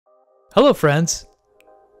Hello friends!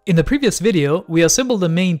 In the previous video, we assembled the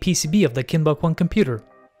main PCB of the Kenbak-1 computer.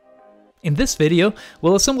 In this video,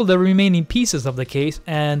 we'll assemble the remaining pieces of the case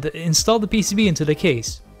and install the PCB into the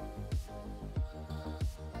case.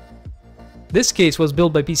 This case was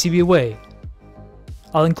built by PCBWay.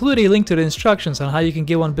 I'll include a link to the instructions on how you can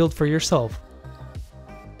get one built for yourself.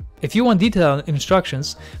 If you want detailed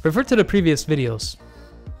instructions, refer to the previous videos.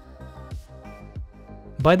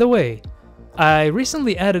 By the way, I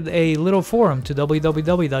recently added a little forum to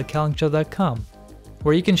www.callingshow.com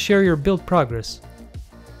where you can share your build progress.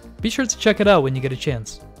 Be sure to check it out when you get a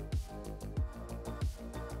chance.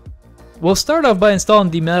 We'll start off by installing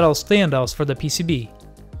the metal standoffs for the PCB.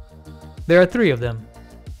 There are 3 of them.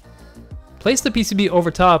 Place the PCB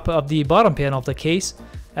over top of the bottom panel of the case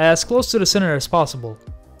as close to the center as possible.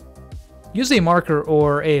 Use a marker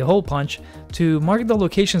or a hole punch to mark the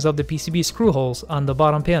locations of the PCB screw holes on the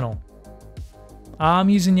bottom panel. I'm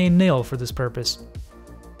using a nail for this purpose.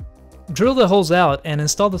 Drill the holes out and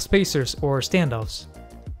install the spacers or standoffs.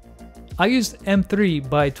 I used M3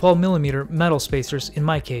 by 12mm metal spacers in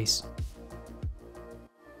my case.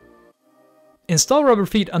 Install rubber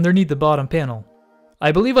feet underneath the bottom panel.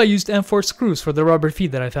 I believe I used M4 screws for the rubber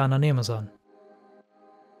feet that I found on Amazon.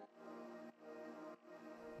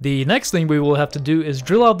 The next thing we will have to do is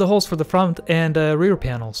drill out the holes for the front and rear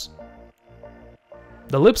panels.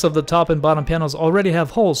 The lips of the top and bottom panels already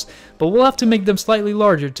have holes, but we'll have to make them slightly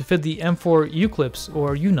larger to fit the M4 U-clips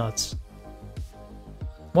or U-nuts.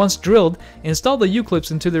 Once drilled, install the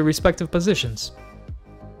U-clips into their respective positions.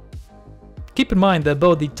 Keep in mind that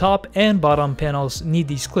both the top and bottom panels need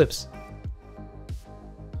these clips.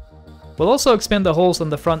 We'll also expand the holes on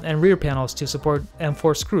the front and rear panels to support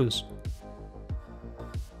M4 screws.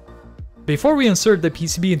 Before we insert the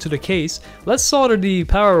PCB into the case, let's solder the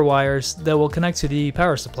power wires that will connect to the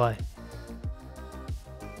power supply.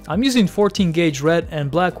 I'm using 14 gauge red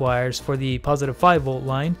and black wires for the positive 5 volt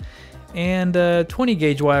line and 20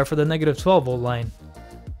 gauge wire for the negative 12 volt line.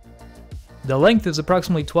 The length is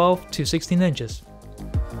approximately 12 to 16 inches.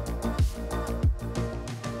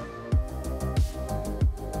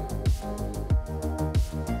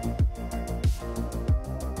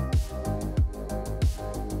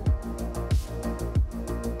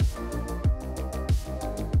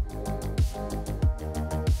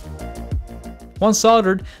 Once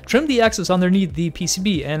soldered, trim the axis underneath the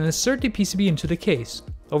PCB and insert the PCB into the case,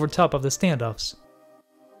 over top of the standoffs.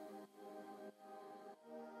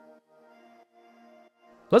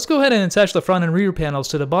 Let's go ahead and attach the front and rear panels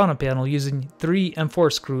to the bottom panel using 3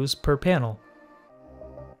 M4 screws per panel.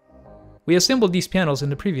 We assembled these panels in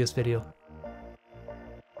the previous video.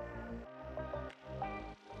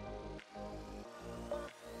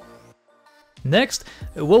 Next,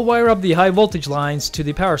 we'll wire up the high voltage lines to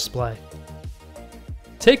the power supply.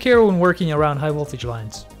 Take care when working around high voltage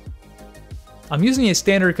lines. I'm using a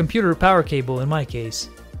standard computer power cable in my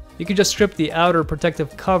case. You can just strip the outer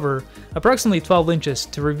protective cover approximately 12 inches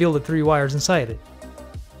to reveal the 3 wires inside it.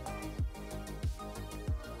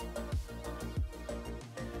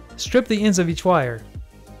 Strip the ends of each wire.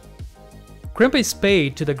 Crimp a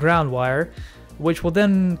spade to the ground wire, which will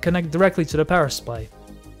then connect directly to the power supply.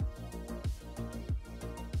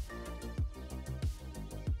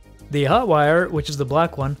 The hot wire, which is the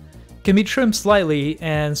black one, can be trimmed slightly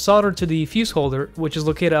and soldered to the fuse holder, which is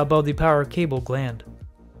located above the power cable gland.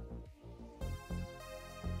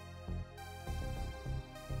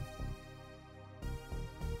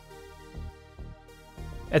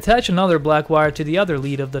 Attach another black wire to the other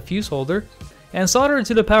lead of the fuse holder and solder it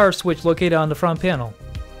to the power switch located on the front panel.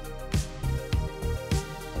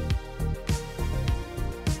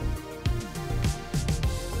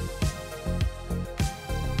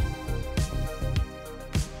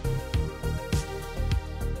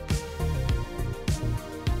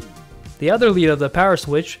 The other lead of the power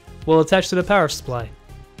switch will attach to the power supply.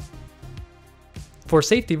 For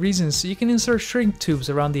safety reasons, you can insert shrink tubes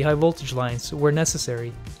around the high voltage lines where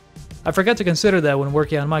necessary. I forgot to consider that when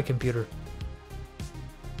working on my computer.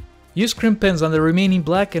 Use crimp pins on the remaining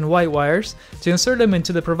black and white wires to insert them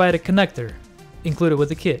into the provided connector, included with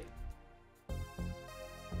the kit.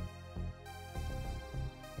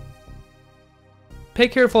 Pay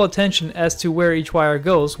careful attention as to where each wire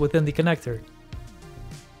goes within the connector.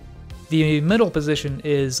 The middle position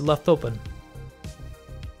is left open.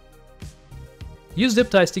 Use zip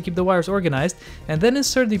ties to keep the wires organized, and then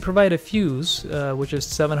insert the provided fuse, which is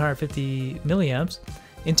 750 milliamps,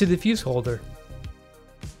 into the fuse holder.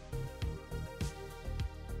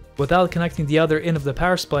 Without connecting the other end of the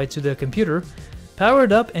power supply to the computer, power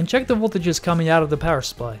it up and check the voltages coming out of the power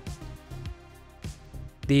supply.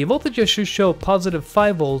 The voltages should show positive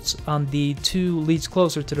 5 volts on the 2 leads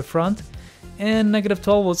closer to the front and negative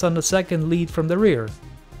 12 volts on the second lead from the rear,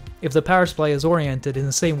 if the power supply is oriented in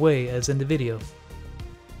the same way as in the video.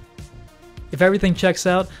 If everything checks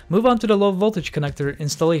out, move on to the low voltage connector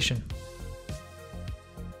installation.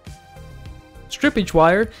 Strip each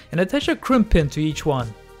wire and attach a crimp pin to each one.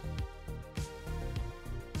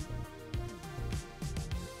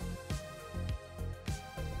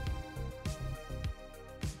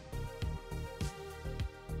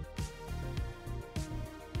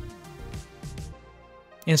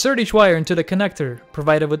 Insert each wire into the connector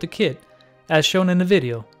provided with the kit, as shown in the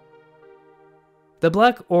video. The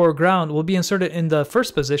black or ground will be inserted in the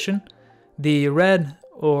first position, the red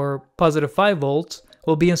or positive 5 volts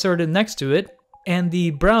will be inserted next to it, and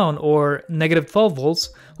the brown or negative 12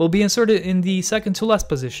 volts will be inserted in the second to last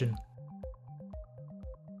position.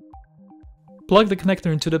 Plug the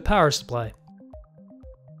connector into the power supply.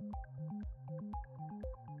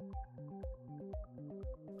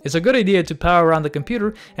 It's a good idea to power on the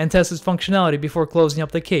computer and test its functionality before closing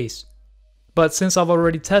up the case. But since I've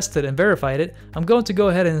already tested and verified it, I'm going to go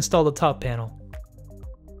ahead and install the top panel.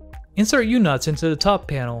 Insert U-nuts into the top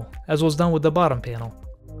panel, as was done with the bottom panel.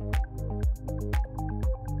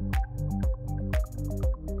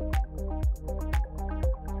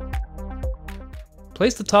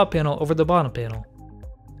 Place the top panel over the bottom panel.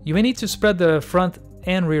 You may need to spread the front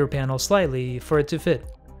and rear panel slightly for it to fit.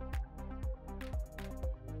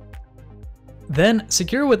 Then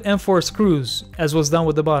secure with M4 screws, as was done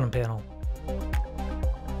with the bottom panel.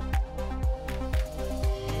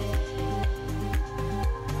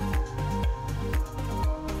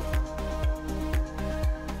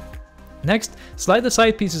 Next, slide the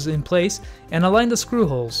side pieces in place and align the screw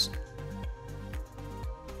holes.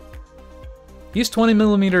 Use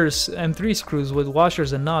 20mm M3 screws with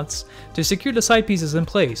washers and nuts to secure the side pieces in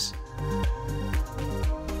place.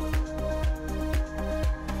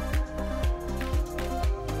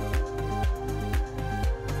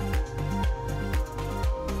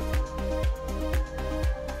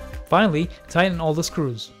 Finally, tighten all the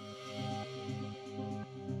screws.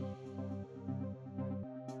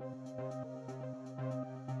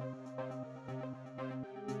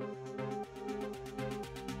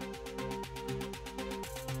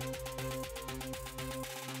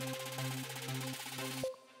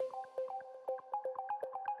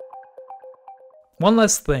 One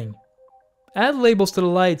last thing. Add labels to the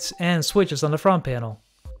lights and switches on the front panel.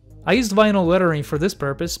 I used vinyl lettering for this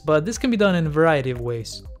purpose, but this can be done in a variety of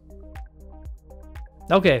ways.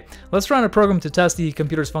 Okay, let's run a program to test the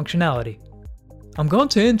computer's functionality. I'm going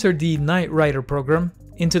to enter the Night Rider program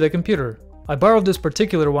into the computer. I borrowed this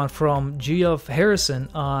particular one from Geoff Harrison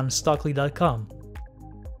on Stockly.com.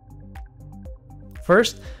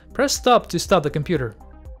 First, press stop to stop the computer.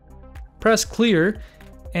 Press clear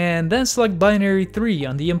and then select binary 3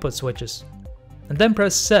 on the input switches. And then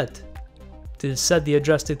press set to set the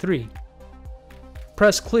address to 3.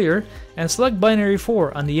 Press clear and select binary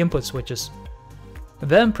 4 on the input switches.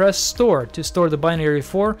 Then press store to store the binary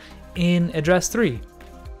 4 in address 3.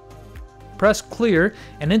 Press clear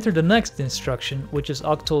and enter the next instruction, which is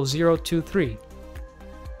octal 023.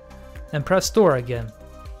 And press store again.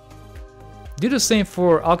 Do the same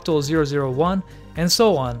for octal 001 and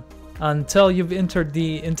so on until you've entered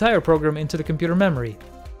the entire program into the computer memory.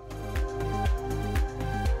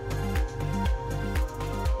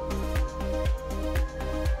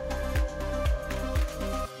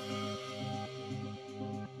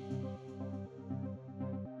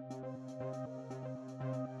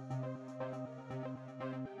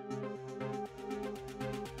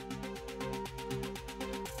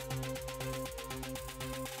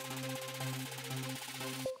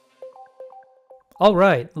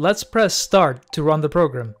 Alright, let's press start to run the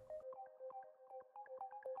program.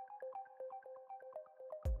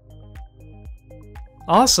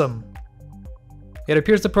 Awesome! It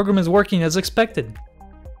appears the program is working as expected.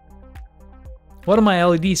 One of my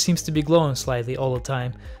LEDs seems to be glowing slightly all the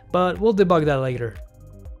time, but we'll debug that later.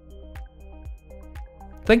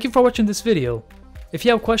 Thank you for watching this video. If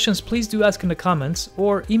you have questions, please do ask in the comments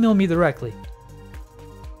or email me directly.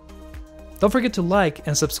 Don't forget to like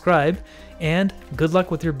and subscribe, and good luck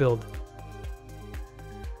with your build.